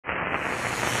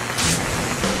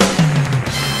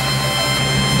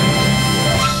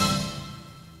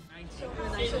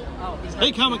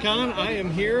Hey, Comic-Con, I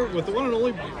am here with the one and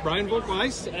only Brian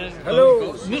Volk-Weis.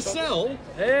 Hello. Nacelle.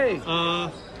 Hey.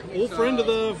 Old friend of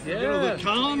the, the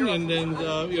con and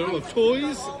of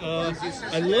toys.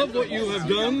 I love what you have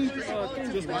done,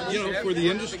 just, for the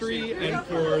industry and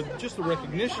for just the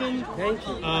recognition. Thank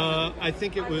you. I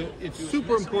think it's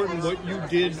super important what you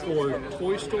did for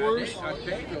toy stores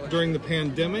during the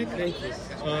pandemic. Thank you.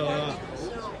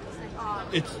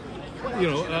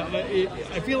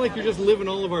 I feel like you're just living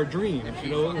all of our dreams.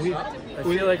 I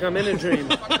feel like I'm in a dream.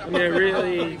 I mean, I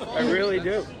really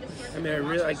do. I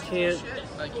mean, I can't.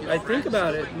 I think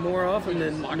about it more often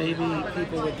than maybe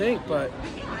people would think. But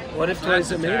what if Toys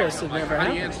That Made Us had never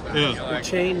happened? Yeah. It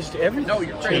changed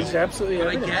everything. Changed absolutely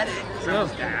everything.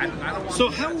 Yeah.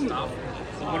 So how?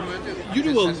 You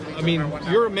do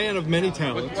you're a man of many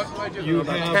talents. You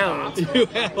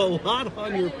have a lot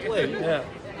on your plate. Yeah.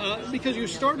 Because you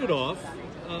started off,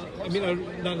 not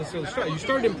necessarily started. You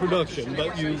started in production, but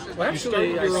I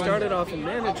started off in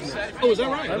management. Oh, is that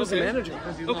right? I was a manager.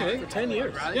 Okay. For 10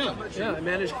 years. Yeah. Yeah, I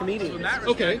managed comedians.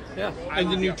 Okay. Yeah.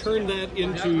 And then you turned that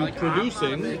into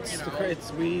producing. So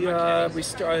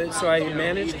I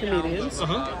managed comedians.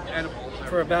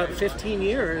 For about 15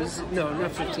 years, no,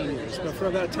 not 15 years, but for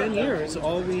about 10 years,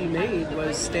 all we made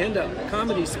was stand-up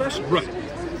comedy specials. Right.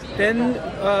 Then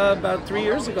about 4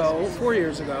 years ago,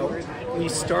 we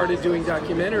started doing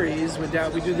documentaries. We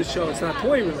do the show, it's not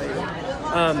toy related,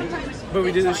 but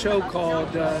we did a show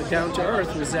called Down to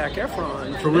Earth with Zac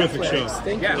Efron. Terrific show.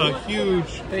 Thank you. A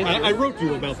huge, I wrote to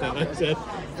you about that. I said,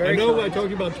 I know I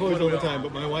talk about toys all the time,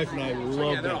 but my wife and I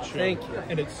love that show. Thank you.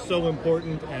 And it's so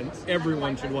important, and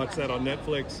everyone should watch that on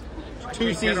Netflix.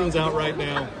 2 seasons out right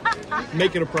now.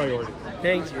 Make it a priority.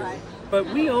 Thank you. But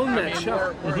we own that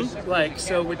show.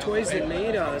 So with Toys That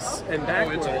Made Us and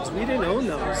Backwards, we didn't own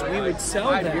those. We would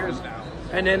sell them,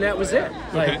 and then that was it.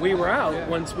 We were out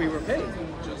once we were paid.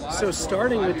 So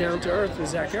starting with Down to Earth with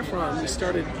Zac Efron, we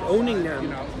started owning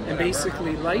them and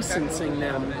basically licensing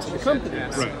them to the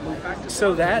companies. Right.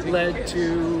 So that led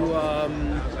to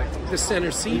the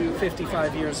Center Seat,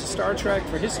 55 years of Star Trek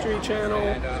for History Channel,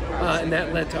 and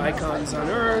that led to Icons on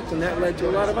Earth, and that led to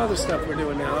a lot of other stuff we're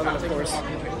doing now that, of course,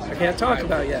 I can't talk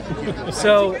about yet.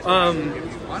 So,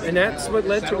 and that's what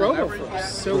led to RoboForce.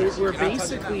 So we're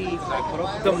basically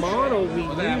the model we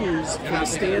use for the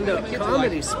stand-up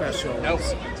comedy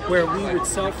specials, where we would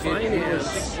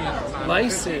self-finance,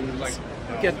 license,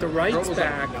 get the rights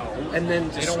back, and then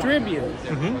distribute.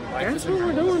 That's what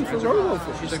we're doing for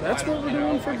RoboForce. That's what we're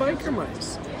doing for Biker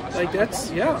Mice. It's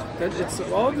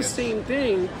all the same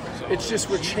thing. It's just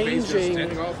we're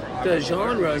changing the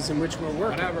genres in which we're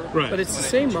working. Right. But it's the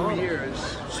same model.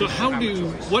 So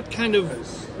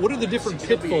what are the different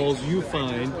pitfalls you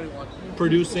find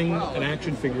producing an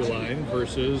action figure line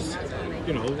versus,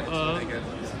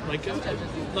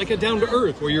 like a Down to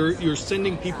Earth, where you're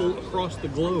sending people across the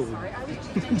globe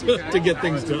to get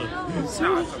things done?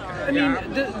 So,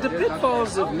 the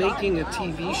pitfalls of making a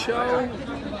TV show,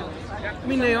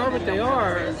 they are what they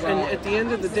are, and at the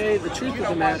end of the day, the truth of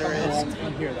the matter is,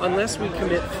 unless we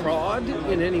commit fraud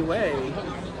in any way,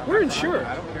 we're insured.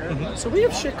 So we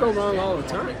have shit go wrong all the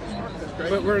time,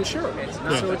 but we're insured,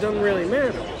 so it doesn't really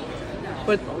matter.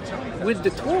 But with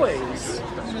the toys,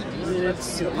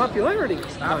 it's a popularity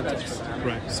contest.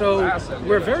 Right. So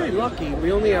we're very lucky.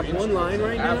 We only have one line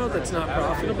right now that's not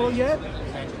profitable yet.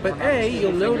 But A,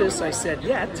 you'll notice I said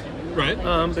yet. Right.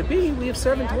 But B, we have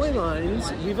 7 toy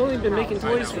lines. We've only been making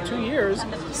toys for 2 years.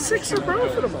 6 are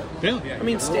profitable. Yeah.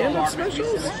 Stand-up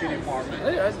specials,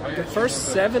 the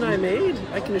first 7 I made,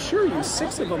 I can assure you,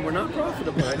 6 of them were not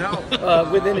profitable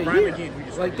within a year.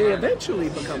 They eventually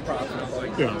become profitable.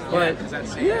 Yeah. But,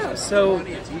 so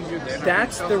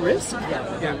that's the risk.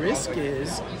 The risk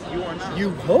is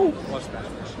you hope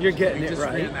you're getting it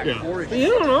right. Yeah. But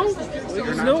you don't know.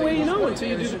 There's no way you know until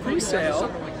you do the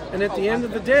pre-sale. And at the end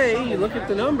of the day, you look at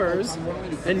the numbers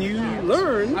and you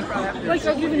learn. I'll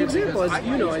give you an example. As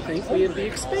you know, I think we have The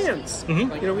Expanse. We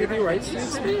have the rights to The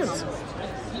Expanse.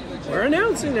 We're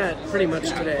announcing that pretty much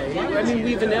today.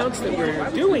 We've announced that we're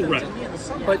doing it,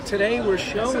 but today we're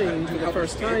showing for the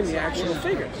first time the actual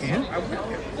figures.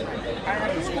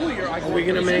 Are we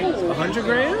going to make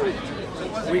 $100,000?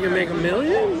 Are we going to make $1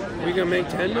 million? Are we going to make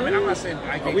 $10 million?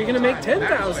 Are we going to make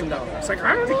 $10,000?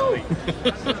 I don't know.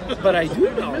 But I do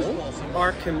know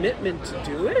our commitment to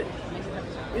do it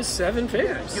is 7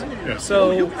 figures. Yeah.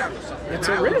 So it's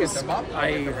a risk.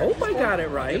 I hope I got it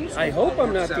right. I hope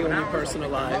I'm not the only person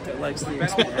alive that likes The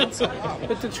Expanse.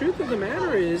 But the truth of the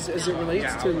matter is, as it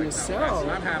relates to Nacelle,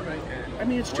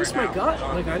 it's just my gut.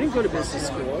 I didn't go to business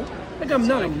school. I'm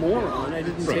not a moron. I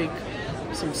didn't take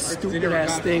some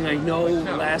stupid-ass thing I know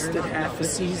lasted half a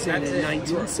season in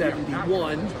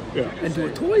 1971 and do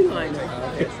a toy line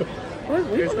about it. Well,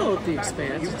 we don't know if The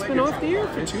Expanse. It's been off the air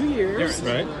for 2 years.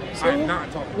 Right.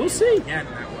 So we'll see.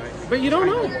 But you don't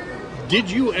know. Did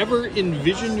you ever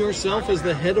envision yourself as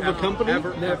the head of a company?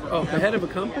 Never. Oh, the head of a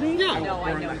company? Yeah.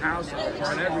 Run the house,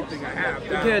 run everything I have.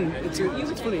 Again, it's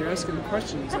funny, you're asking me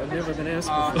questions I've never been asked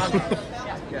before.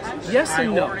 Yes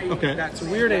and no. Okay. It's a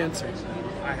weird answer.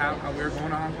 We're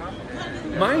going on.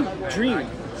 My dream,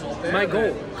 my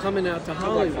goal coming out to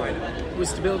Hollywood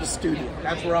was to build a studio.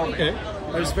 That's where I'll Okay.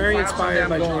 I was very inspired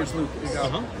by George Lucas.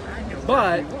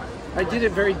 But I did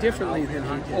it very differently than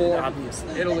he did,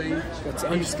 obviously. Italy. That's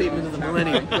an understatement of the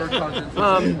millennium.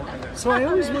 So I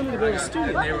always wanted to build a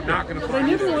studio, but I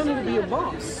never wanted to be a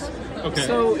boss. Okay.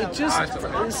 So it just,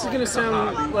 this is going to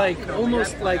sound like,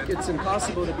 almost like it's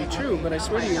impossible to be true, but I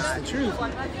swear to you it's the truth.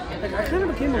 Like, I kind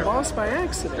of became a boss by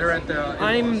accident.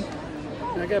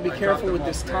 I got to be careful with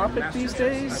this topic these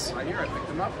days.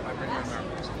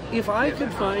 If I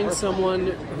could find someone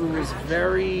who is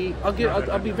very,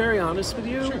 I'll be very honest with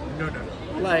you.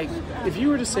 Like, if you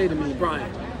were to say to me,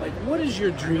 Brian, like, what is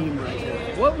your dream right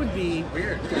now? What would be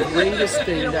the greatest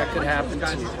thing that could happen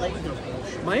to you?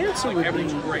 My answer would be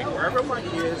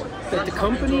that the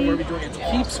company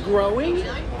keeps growing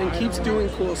and keeps doing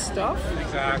cool stuff,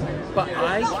 but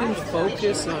I can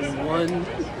focus on one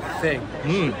thing.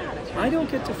 I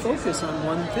don't get to focus on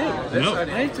one thing. No. I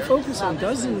have to focus on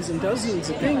dozens and dozens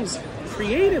of things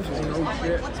creatively.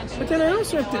 But then I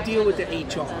also have to deal with the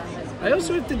HR. I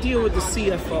also have to deal with the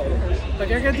CFO.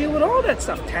 Like, I got to deal with all that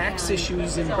stuff. Tax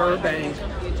issues in Burbank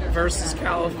versus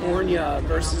California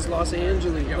versus Los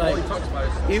Angeles. Like,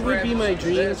 it would be my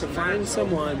dream to find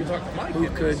someone who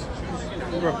could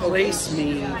replace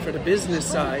me for the business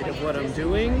side of what I'm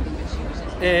doing.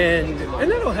 And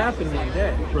that'll happen one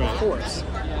day, of course.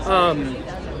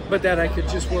 But that I could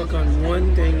just work on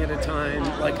one thing at a time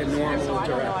like a normal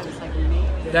director.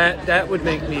 That would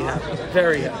make me happy,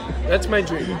 very happy. That's my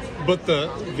dream. But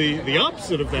the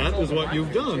opposite of that is what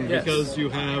you've done, because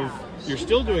you're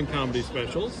still doing comedy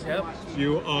specials. Yep.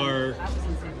 You are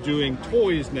doing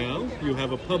toys now. You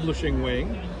have a publishing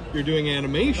wing. You're doing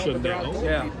animation now.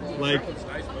 Yeah. Like,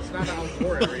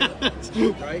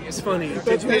 it's funny.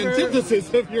 that's the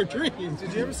antithesis of your dreams.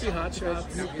 Did you ever see Hot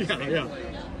Shots? Yeah.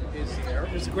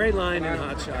 There's a great line in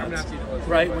Hot Shots,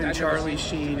 right when Charlie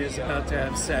Sheen is about to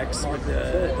have sex with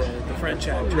the French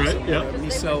actress. Right, yeah.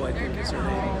 Nacelle, I think is her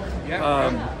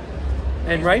name.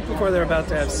 And right before they're about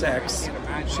to have sex,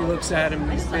 she looks at him,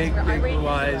 these big, big blue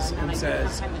eyes, and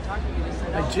says,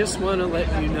 "I just want to let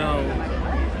you know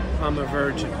I'm a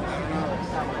virgin."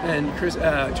 And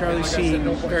Charlie Sheen,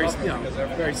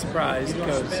 very surprised,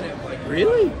 goes,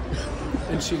 "Really?"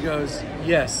 And she goes,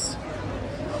 "Yes.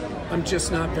 I'm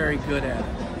just not very good at it."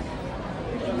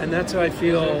 And that's how I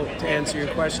feel, to answer your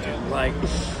question. Like,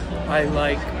 I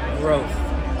like growth.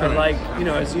 I like,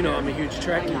 as you know, I'm a huge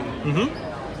Trekkie.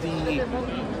 The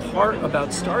part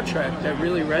about Star Trek that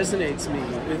really resonates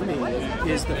with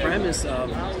me is the premise of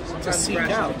to seek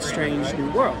out strange new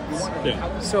worlds.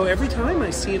 Yeah. So every time I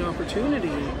see an opportunity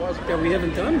that we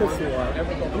haven't done before,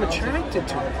 I'm attracted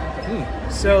to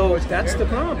it. So that's the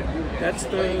problem. That's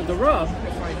the rub.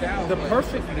 The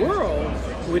perfect world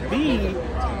would be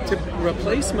to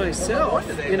replace myself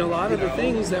in a lot of the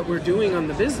things that we're doing on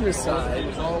the business side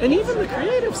and even the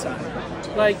creative side.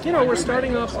 Like, we're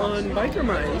starting up on Biker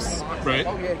Mice. Right.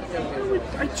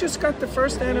 I just got the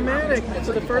first animatic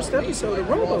for the first episode of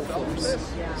RoboForce.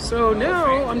 So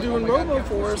now I'm doing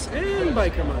RoboForce and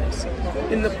Biker Mice.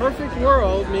 In the perfect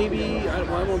world, maybe,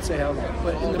 I won't say how long,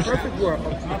 but in the perfect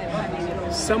world,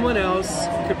 someone else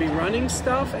could be running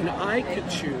stuff and I could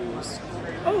choose,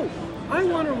 I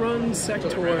want to run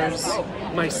Sectors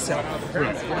myself.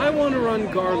 I want to run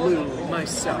Garloo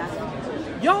myself.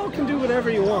 Y'all can do whatever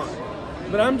you want,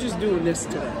 but I'm just doing this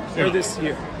today, or this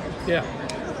year. Yeah.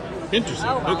 Interesting.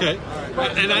 Okay.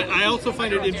 And I also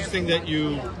find it interesting that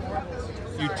you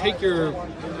take your,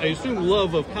 I assume,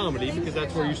 love of comedy, because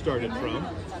that's where you started from,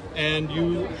 and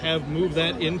you have moved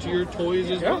that into your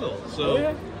toys as well.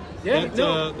 So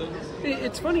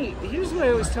it's funny. Here's what I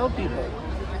always tell people.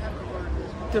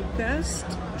 The best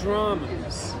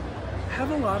dramas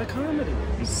have a lot of comedy.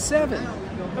 7.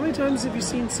 How many times have you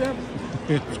seen 7?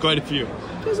 There's quite a few.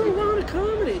 There's a lot of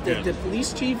comedy. The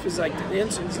police chief is like,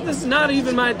 this is not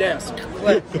even my desk.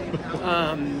 Like,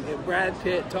 Brad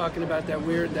Pitt talking about that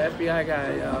weird, the FBI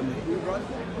guy.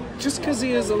 Just because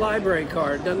he has a library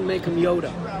card doesn't make him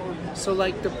Yoda. So,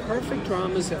 like, the perfect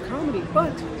dramas have comedy,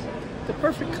 but the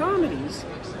perfect comedies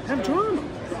have drama.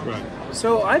 Right.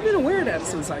 So I've been aware of that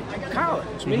since like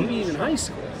college, maybe even high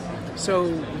school. So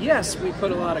yes, we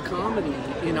put a lot of comedy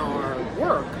in our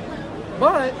work,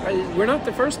 but we're not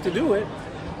the first to do it.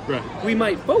 Right. We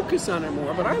might focus on it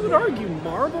more, but I would argue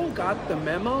Marvel got the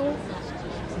memo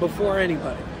before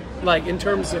anybody, like in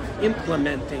terms of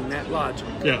implementing that logic.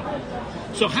 Yeah.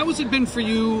 So how has it been for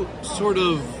you sort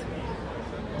of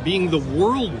being the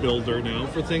world builder now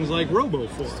for things like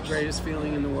RoboForce? It's the greatest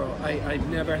feeling in the world. I've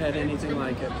never had anything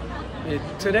like it.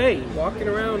 Today, walking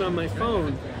around on my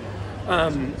phone,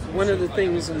 one of the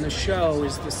things in the show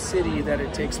is the city that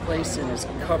it takes place in is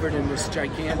covered in this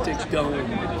gigantic dome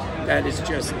that is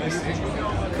just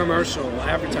commercial,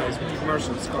 advertisement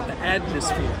commercial. It's called the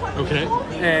Atmosphere. Okay.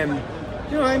 And,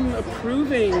 you know, I'm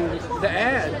approving the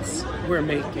ads we're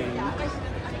making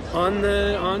on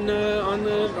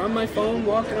my phone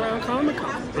walking around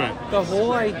Comic-Con. Right. The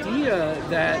whole idea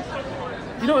that,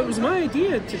 you know, it was my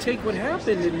idea to take what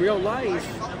happened in real life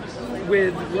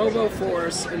with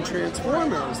RoboForce and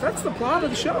Transformers. That's the plot of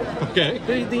the show. Okay.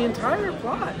 The entire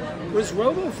plot was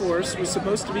RoboForce was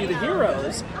supposed to be the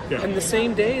heroes, Yeah. and the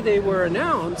same day they were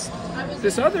announced,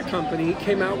 this other company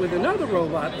came out with another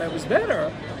robot that was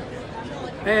better,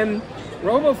 and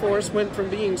RoboForce went from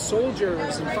being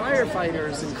soldiers and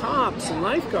firefighters and cops and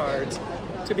lifeguards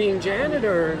to being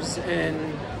janitors and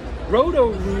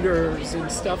roto-rooters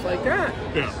and stuff like that.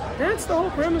 Yeah. That's the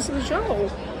whole premise of the show,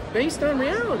 based on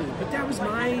reality. But that was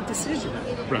my decision.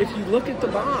 Right. If you look at the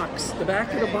box, the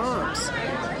back of the box,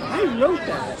 I wrote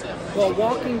that while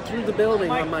walking through the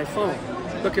building on my phone.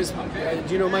 Because,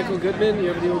 do you know Michael Goodman?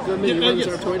 You ever deal with Goodman? Yeah, He runs yes.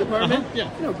 our toy department.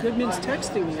 Yeah. You know, Goodman's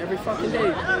texting me every fucking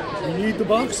day. We need the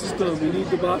boxes done. We need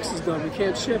the boxes done. We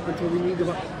can't ship until we need the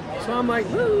boxes. So I'm like,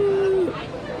 woo!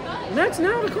 And that's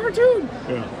now the cartoon.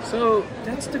 Yeah. So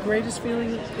that's the greatest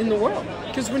feeling in the world.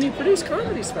 Because when you produce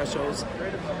comedy specials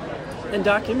and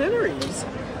documentaries,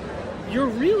 you're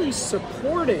really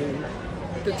supporting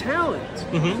the talent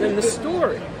and the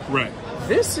story. Right.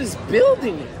 This is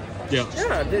building it. Yeah.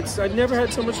 Yeah, I've never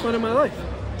had so much fun in my life.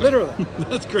 Literally.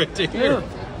 That's great to hear.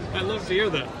 Yeah. I love to hear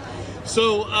that.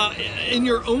 So, in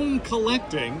your own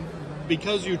collecting,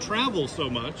 because you travel so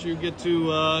much, you get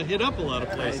to hit up a lot of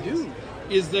places. I do.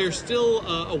 Is there still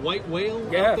a white whale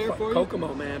out there for you?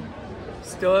 Kokomo, man.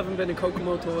 Still haven't been to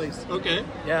Kokomo Toys. Okay.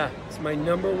 Yeah, it's my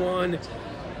number one.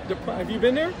 Have you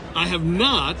been there? I have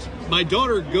not. My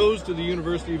daughter goes to the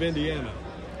University of Indiana.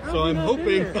 How So have you I'm not hoping,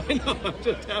 been there? I know, I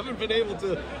just haven't been able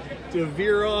to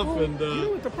veer off Well, and... you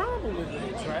know what the problem with it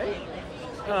is, right?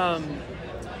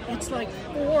 It's like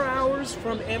 4 hours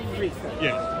from everything.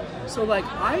 yeah. So like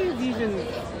I've even,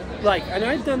 and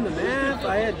I've done the math,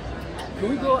 can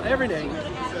we go everything?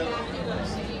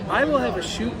 I will have a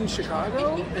shoot in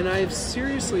Chicago, and I've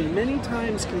seriously many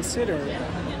times considered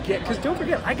because don't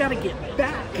forget, I gotta get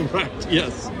back. Right,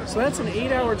 yes. So that's an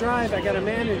 8-hour drive I gotta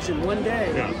manage in one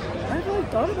day. Yeah. I've really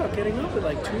thought about getting up at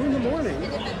like 2 in the morning,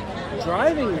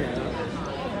 driving there,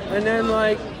 and then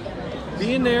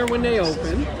being there when they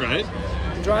open, Right.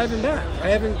 and driving back. I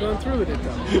haven't gone through with it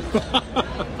though.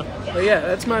 But yeah,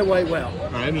 that's my white whale.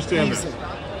 I understand Easy.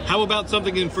 that. How about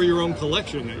something in for your own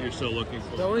collection that you're still looking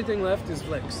The for? only thing left is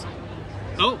Flicks.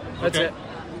 Oh, okay. That's it.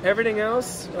 Everything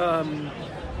else,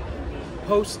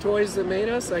 post toys that made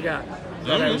us, I got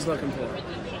that I was looking for.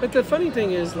 But the funny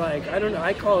thing is, I don't know,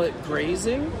 I call it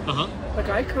grazing. Uh-huh.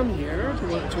 I come here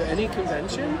to any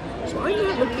convention, so I'm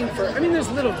not looking for, there's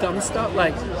little dumb stuff,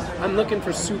 I'm looking for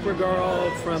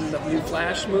Supergirl from the new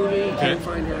Flash movie, can't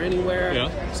find her anywhere.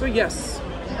 Yeah. So yes,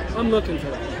 I'm looking for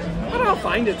that. But I'll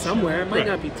find it somewhere. It might Right.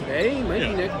 not be today, it might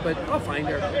be next, but I'll find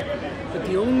her. But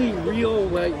the only real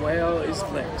white whale is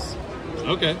Flicks.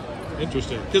 Okay.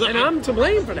 Interesting. And I'm to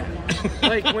blame for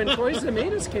that. When Toys That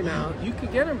Made Us came out, you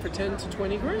could get them for 10 to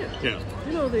 20 grand. Yeah.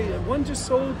 You know, one just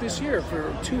sold this year for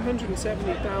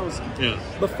 $270,000. Yeah.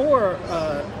 Before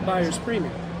buyer's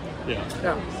premium. Yeah.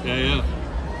 Yeah. Yeah.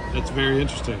 That's very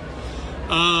interesting.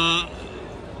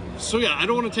 So yeah, I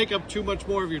don't want to take up too much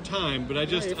more of your time, but I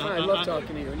just... Hey, I love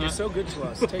talking to you, and you're so good to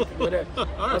us. Take whatever.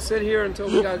 I'll sit here until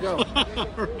we gotta go.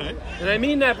 All right. And I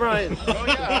mean that, Brian. Oh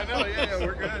yeah, I know. Yeah,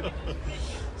 we're good.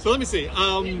 So let me see. You're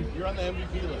on the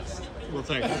MVP list. Well,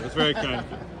 thank you. That's very kind.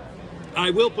 I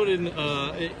will put in,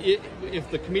 if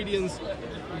the comedians,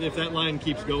 if that line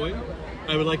keeps going,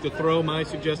 I would like to throw my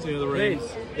suggestion in the ring.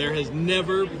 Please. There has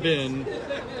never been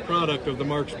product of the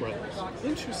Marx Brothers.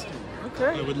 Interesting. I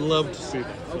Okay. would love to see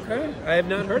that. Okay. I have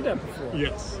not heard that before.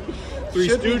 Yes. Three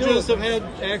Should we do Stooges it? have had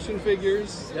action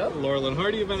figures. Yep. Laurel and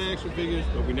Hardy have had action figures,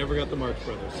 but we never got the Marx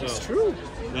Brothers. So It's true.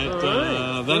 That, All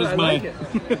right. that is I my...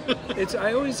 like it.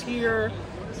 I always hear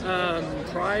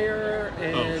Pryor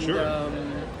and sure.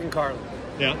 and Carlin.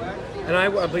 Yeah. And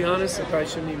I'll be honest, I probably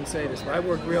shouldn't even say this, but I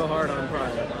worked real hard on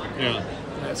Brian. Yeah.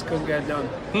 I just couldn't get it done.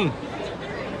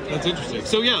 That's interesting.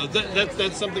 So yeah,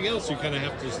 that's something else you kind of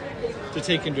have to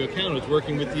take into account. Is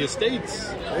working with the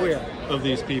estates of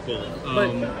these people.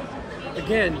 But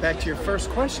again, back to your first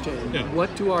question,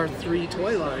 what do our 3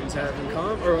 toy lines have in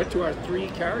common, or what do our 3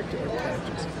 characters?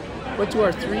 What do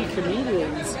our 3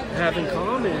 comedians have in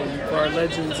common for our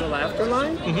Legends of Laughter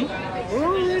line? We're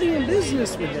already in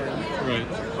business with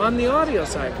them on the audio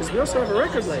side, because we also have a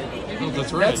record label. Oh,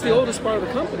 that's right. That's the oldest part of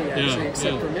the company, actually,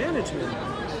 except for management.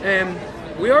 And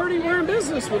we already were in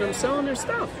business with them selling their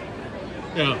stuff.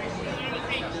 Yeah.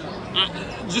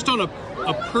 Just on a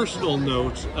personal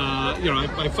note,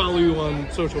 I follow you on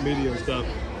social media and stuff,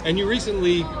 and you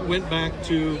recently went back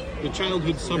to the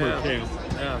childhood summer camp.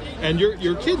 Yeah. And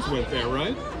your kids went there,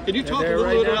 right? Can you talk a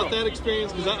little bit about that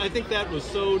experience? Because I think that was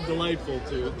so delightful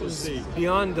to see.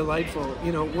 Beyond delightful.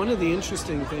 You know, one of the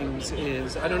interesting things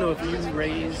is, I don't know if you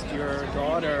raised your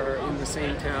daughter in the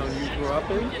same town you grew up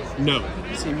in? No.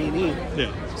 See, me neither.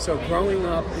 Yeah. So growing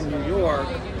up in New York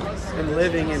and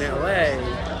living in LA,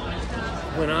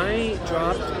 when I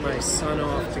dropped my son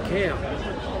off to camp,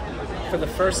 for the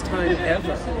first time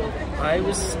ever, I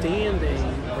was standing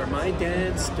where my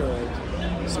dad stood.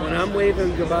 So when I'm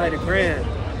waving goodbye to Grant,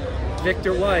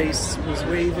 Victor Weiss was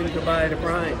waving goodbye to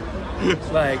Brian.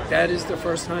 Like, that is the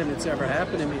first time it's ever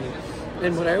happened to me.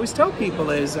 And what I always tell people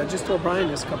is, I just told Brian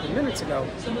this a couple minutes ago,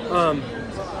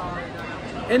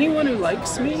 anyone who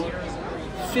likes me,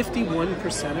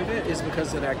 51% of it is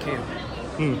because of that camp.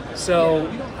 So,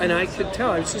 and I could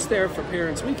tell, I was just there for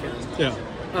Parents Weekend. Yeah.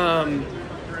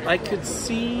 I could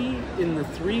see in the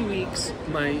 3 weeks,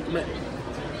 my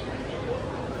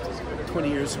 20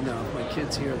 years from now, if my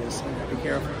kids hear this, I have to be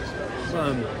careful.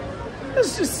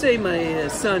 Let's just say my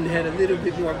son had a little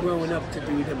bit more growing up to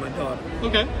do than my daughter.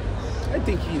 Okay. I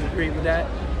think he'd agree with that.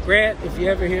 Grant, if you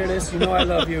ever hear this, you know I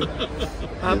love you.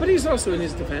 But he's also, in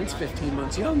his defense, 15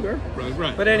 months younger.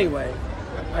 Right. But anyway,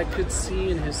 I could see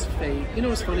in his face. You know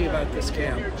what's funny about this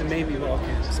camp, and maybe all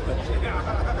camps, but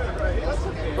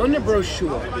on the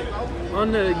brochure,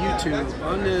 on the YouTube,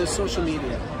 on the social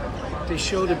media, they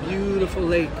showed a beautiful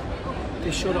lake. They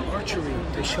show the archery,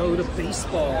 they show the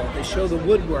baseball, they show the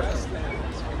woodworking.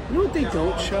 You know what they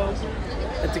don't show?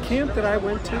 At the camp that I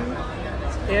went to,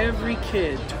 every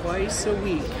kid twice a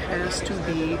week has to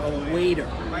be a waiter.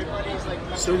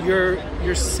 So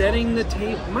you're setting the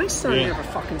table. My son never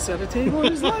fucking set a table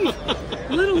in his life,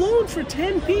 let alone for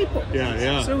 10 people.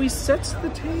 Yeah. So he sets the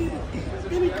table,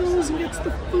 then he goes and gets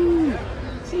the food.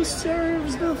 He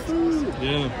serves the food.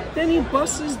 Yeah. Then he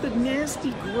busses the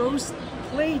nasty, gross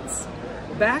plates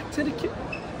back to the kid.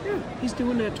 Yeah, he's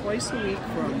doing that twice a week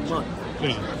for a month.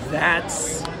 Yeah.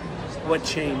 That's what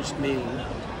changed me.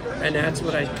 And that's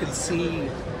what I could see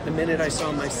the minute I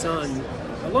saw my son.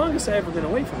 The longest I ever been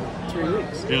away from him, 3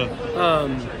 weeks. Yeah.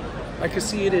 I could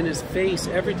see it in his face,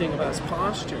 everything about his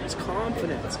posture, his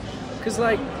confidence. Because,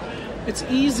 like, it's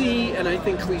easy and I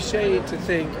think cliche to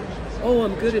think, oh,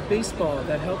 I'm good at baseball,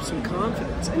 that helps with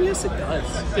confidence. And yes, it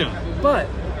does. Yeah. But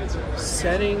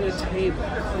setting a table,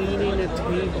 cleaning a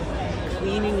table,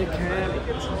 cleaning a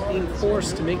cabinet, being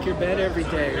forced to make your bed every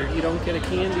day or you don't get a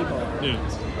candy bar. Yeah.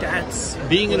 That's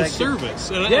being in service.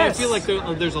 And I feel like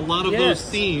there's a lot of those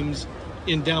themes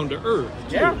in Down to Earth,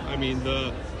 too. Yeah. I mean,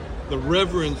 the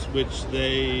reverence which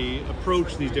they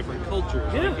approach these different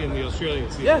cultures, like in the Australian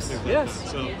scene.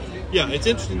 Yes. So, yeah, it's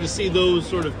interesting to see those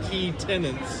sort of key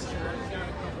tenets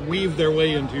weave their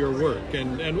way into your work,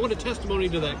 and what a testimony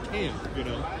to that camp, you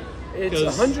know. It's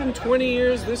 120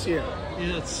 years this year.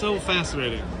 Yeah, it's so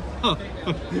fascinating. Huh.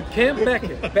 Camp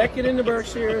Beckett in the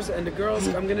Berkshires, and the girls,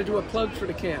 I'm going to do a plug for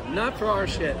the camp, not for our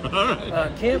shit. All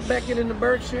right. Camp Beckett in the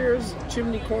Berkshires,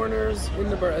 Chimney Corners in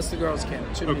the that's the girls'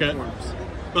 camp, Chimney Corners.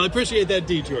 Well, I appreciate that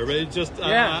detour, but it just,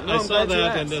 I saw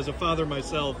that, and as a father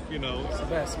myself, you know, it's the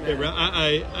best, man.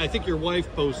 I think your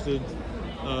wife posted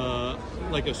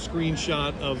like a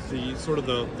screenshot of the sort of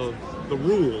the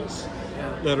rules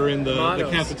that are in the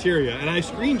cafeteria, and I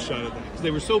screenshotted them because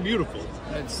they were so beautiful.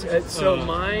 Again,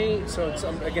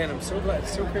 I'm so glad.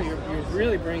 It's so great. You're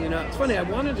really bringing up. It's funny. I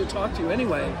wanted to talk to you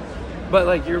anyway, but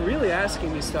like you're really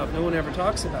asking me stuff no one ever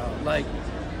talks about. Like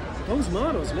those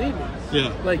mottos made me.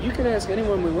 Yeah. Like you can ask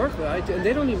anyone we work with, and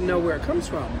they don't even know where it comes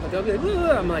from, but they'll be like,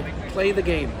 ugh. I'm like, play the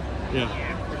game. Yeah.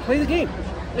 Play the game.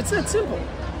 It's that simple.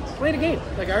 Play the game.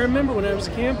 Like I remember when I was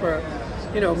a camper,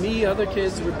 you know, other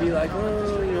kids would be like,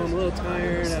 oh, you know, I'm a little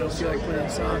tired. I don't feel like playing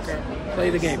soccer. Play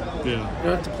the game. Yeah. You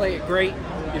don't have to play it great.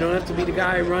 You don't have to be the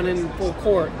guy running full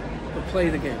court, but play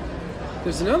the game.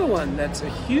 There's another one that's a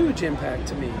huge impact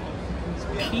to me.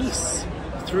 Peace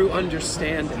through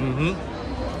understanding.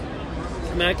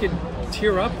 Mm-hmm. And I could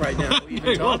tear up right now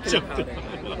even talking about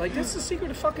it. Like, this is the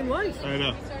secret of fucking life. I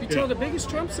know. You tell the biggest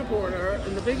Trump supporter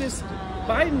and the biggest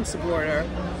Biden supporter,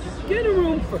 get in a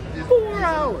room for 4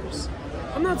 hours.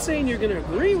 I'm not saying you're going to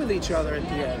agree with each other at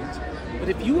the end, but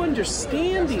if you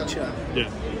understand each other,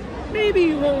 maybe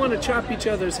you won't want to chop each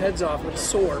other's heads off with a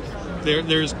sword.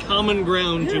 There's common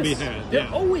ground to be had. There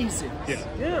always is.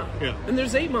 Yeah. And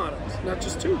there's 8 models, not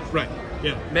just 2. Right.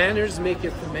 Yeah. Manners make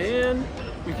it the man.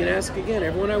 You can ask again,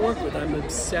 everyone I work with, I'm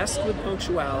obsessed with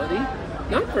punctuality.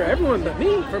 Not for everyone but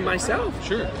me, for myself.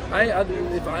 Sure. I have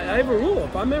a rule.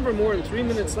 If I'm ever more than 3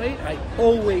 minutes late, I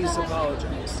always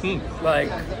apologize. Like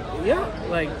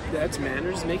that's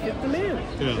manners make it the man.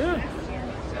 Yeah.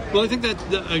 Well, I think that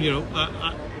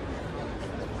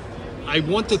I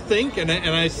want to think, and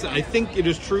I think it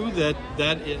is true that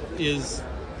it is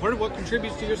part of what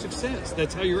contributes to your success.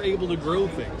 That's how you're able to grow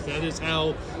things. That is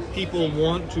how people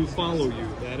want to follow you.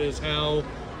 That is how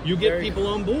you get people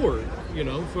on board,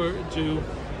 to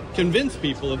convince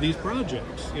people of these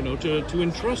projects, to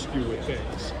entrust you with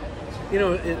things.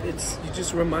 You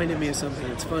just reminded me of something.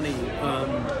 It's funny.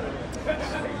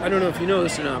 I don't know if you know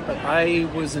this or not, but I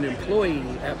was an employee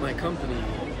at my company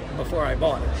before I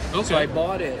bought it. Okay. So I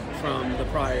bought it from the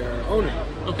prior owner.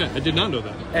 Okay, I did not know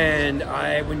that. And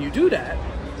when you do that,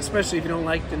 especially if you don't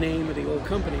like the name of the old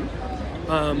company,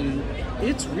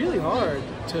 it's really hard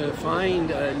to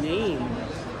find a name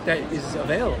that is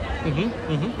available.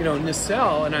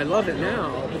 Nacelle, and I love it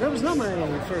now, but that was not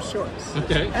my first choice.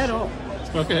 Okay. At all.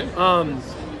 Okay.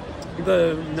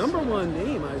 The number one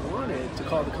name I wanted to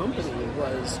call the company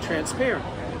was Transparent,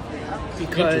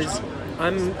 because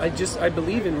I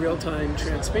believe in real-time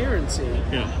transparency.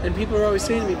 Yeah. And people are always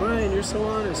saying to me, Brian, you're so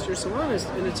honest,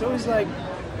 and it's always like,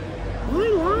 why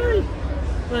lie?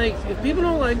 Like, if people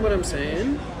don't like what I'm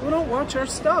saying, well, don't watch our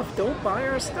stuff. Don't buy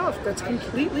our stuff. That's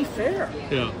completely fair.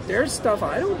 Yeah. There's stuff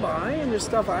I don't buy, and there's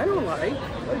stuff I don't like.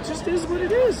 It just is what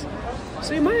it is.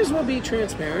 So you might as well be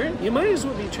transparent. You might as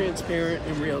well be transparent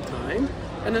in real time.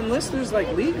 And unless there's, like,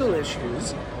 legal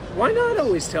issues, why not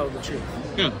always tell the truth?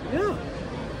 Yeah. Yeah.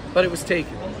 But it was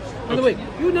taken. By the way,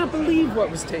 you would not believe what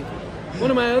was taken. One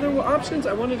of my other options,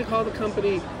 I wanted to call the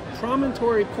company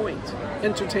Promontory Point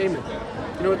Entertainment.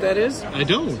 You know what that is? I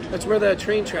don't. That's where the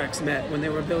train tracks met when they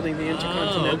were building the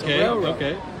Intercontinental Railroad.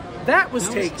 Okay. That was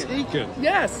taken.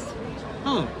 Yes.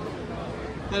 Huh.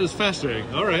 That is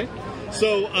fascinating. All right.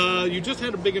 So you just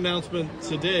had a big announcement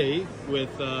today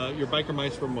with your Biker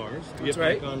Mice from Mars. To get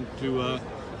back on to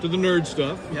the nerd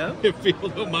stuff. Yeah. If people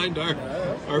don't mind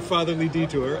our fatherly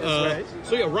detour. That's right.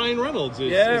 So yeah, Ryan Reynolds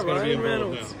is going to be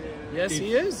involved now. Yes,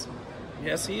 he is.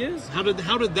 Yes, he is. How did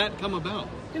that come about?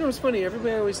 It's funny.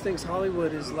 Everybody always thinks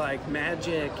Hollywood is like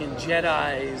magic and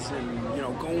Jedis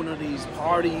and, going to these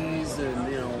parties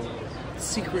and,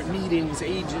 secret meetings,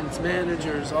 agents,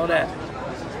 managers, all that.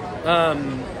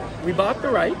 We bought the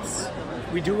rights.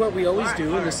 We do what we always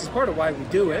do, and this is part of why we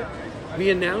do it. We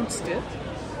announced it.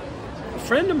 A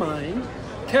friend of mine,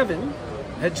 Kevin,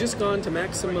 had just gone to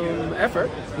Maximum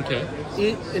Effort. Okay.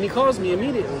 And he calls me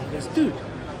immediately. He goes, dude,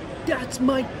 that's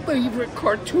my favorite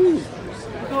cartoon.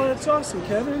 Oh, that's awesome,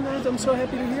 Kevin. I'm so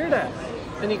happy to hear that.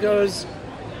 And he goes,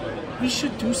 we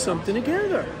should do something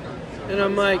together. And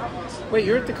I'm like, wait,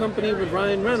 you're at the company with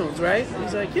Ryan Reynolds, right? And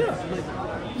he's like, yeah. I'm like,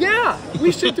 yeah,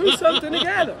 we should do something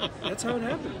together. That's how it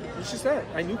happened. It's just that.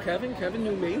 I knew Kevin. Kevin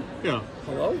knew me. Yeah.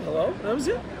 Hello. That was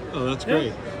it. Oh, that's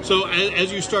great. So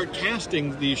as you start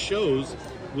casting these shows,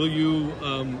 will you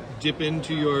dip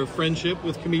into your friendship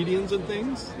with comedians and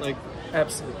things? Like,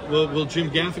 absolutely. Will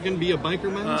Jim Gaffigan be a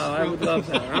biker mouse? Oh, I would love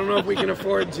that. I don't know if we can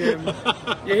afford Jim.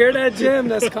 You hear that, Jim?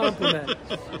 That's a compliment.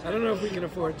 I don't know if we can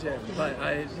afford Jim, but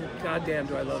goddamn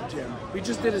do I love Jim. We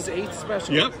just did his 8th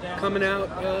special coming out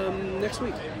next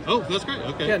week. Oh, that's great.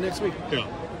 Okay. Yeah, next week. Yeah.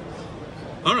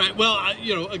 All right. Well,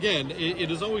 again,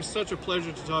 it is always such a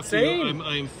pleasure to talk to you.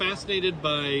 I am fascinated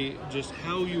by just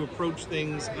how you approach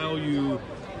things, how you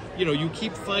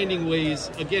keep finding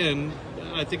ways, again,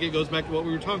 I think it goes back to what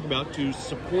we were talking about, to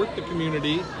support the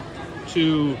community,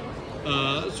 to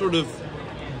sort of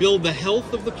build the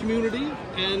health of the community,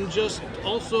 and just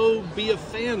also be a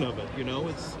fan of it.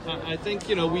 I think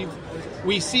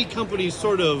we see companies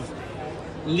sort of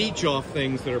leech off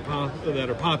things that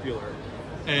are popular,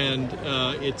 and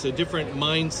it's a different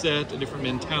mindset, a different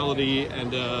mentality,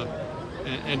 and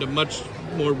a much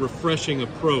more refreshing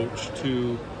approach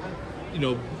to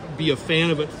be a fan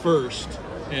of it first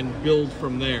and build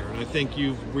from there. And I think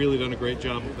you've really done a great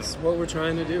job of that. That's what we're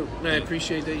trying to do. And I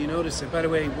appreciate that you notice it. By the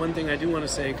way, one thing I do want to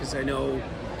say, because I know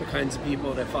the kinds of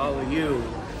people that follow you,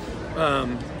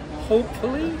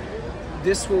 hopefully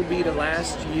this will be the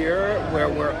last year where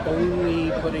we're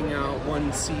only putting out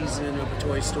one season of a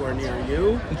toy store near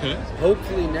you. Okay.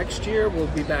 Hopefully next year we'll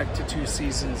be back to 2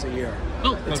 seasons a year.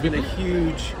 Oh, it's been a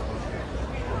huge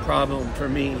problem for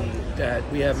me that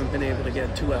we haven't been able to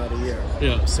get 2 out a year.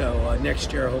 Yeah. So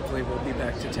next year hopefully we'll be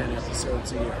back to 10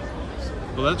 episodes a year.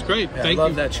 Well, that's great. Yeah, Thank I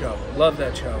love you. that show. Love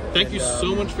that show. Thank you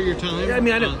so much for your time. I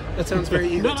mean, that sounds very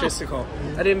egotistical.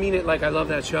 I didn't mean it like I love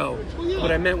that show. Well, yeah.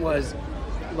 What I meant was,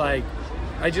 like,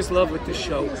 I just love what the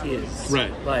show is.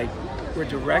 Right. Like, we're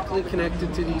directly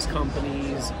connected to these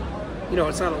companies. You know,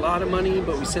 it's not a lot of money,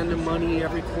 but we send them money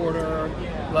every quarter.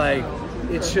 Like,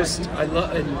 it's just, I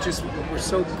love, and just, we're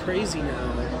so crazy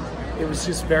now. It was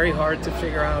just very hard to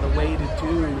figure out a way to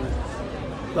do,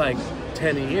 like,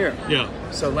 10 a year. Yeah.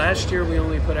 So last year we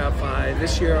only put out 5.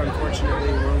 This year, unfortunately,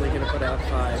 we're only going to put out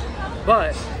 5.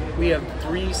 But we have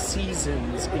 3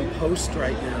 seasons in post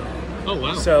right now. Oh,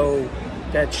 wow. So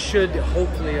that should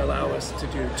hopefully allow us to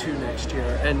do 2 next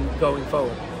year and going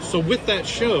forward. So with that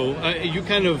show, you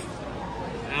kind of,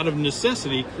 out of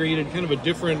necessity, created kind of a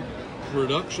different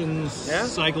production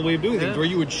cycle way of doing things, where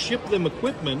you would ship them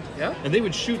equipment and they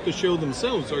would shoot the show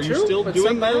themselves. Are you still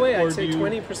doing that? By the way, or I'd say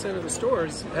 20% of the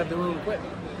stores have their own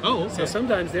equipment. Oh, okay. So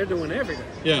sometimes they're doing everything.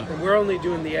 Yeah. And we're only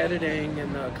doing the editing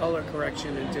and the color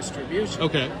correction and distribution.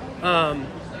 Okay.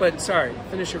 But sorry,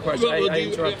 finish your question. Well, I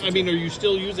interrupted. I mean, are you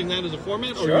still using that as a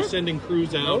format, or are you sending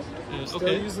crews out? Nope.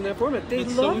 Still using that format. They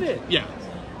That's love it. Yeah.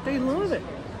 They love it.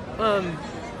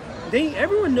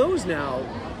 Everyone knows now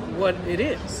what it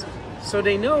is. So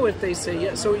they know if they say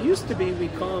yes. So it used to be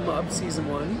we'd call them up season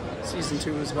 1, season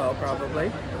 2 as well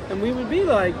probably, and we would be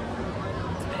like,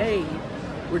 hey,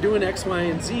 we're doing X, Y,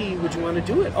 and Z. Would you want to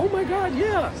do it? Oh my God,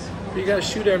 yeah. But you got to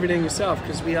shoot everything yourself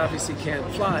because we obviously can't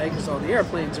fly because all the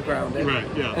airplanes are grounded. Right,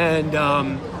 yeah. And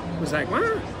it was like,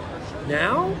 wow.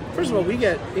 Now, first of all, we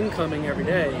get incoming every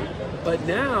day, but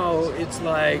now it's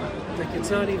like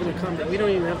it's not even a conversation. We don't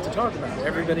even have to talk about it.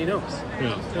 Everybody knows.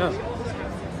 Yeah.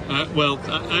 Well,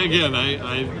 again,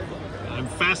 I'm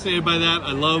fascinated by that.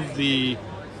 I love the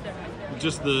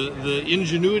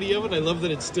ingenuity of it. I love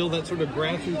that it's still that sort of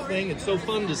grassroots thing. It's so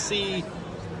fun to see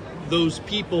those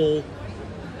people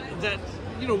that,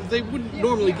 you know, they wouldn't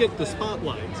normally get the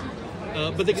spotlight.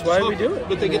 But they get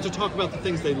get to talk about the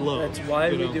things they love. That's why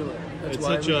we do it. It's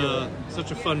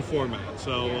such a fun format.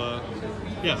 So,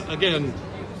 yeah, again,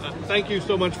 thank you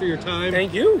so much for your time.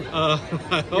 Thank you.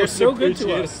 You're so good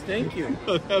to us. It. Thank you.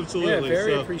 Absolutely. Yeah,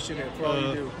 very appreciative for all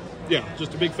you do. Yeah,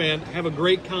 just a big fan. Have a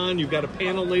great con. You've got a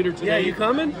panel later today. Yeah, you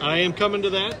coming? I am coming to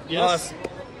that. Yes.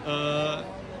 Awesome.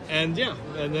 And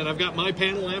then I've got my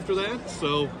panel after that.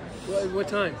 So. What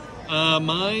time?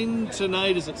 Mine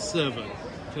tonight is at 7.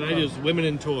 Tonight is Women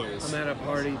in Toys. I'm at a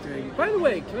party thing. By the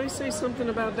way, can I say something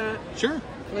about that? Sure.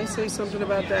 Can I say something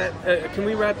about that? Can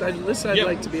we wrap that? Listen, I'd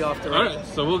like to be off the record. All right,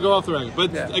 so we'll go off the record.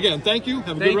 But again, thank you.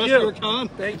 Have a good rest of your con.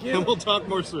 Thank you. And we'll talk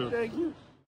more soon. Thank you.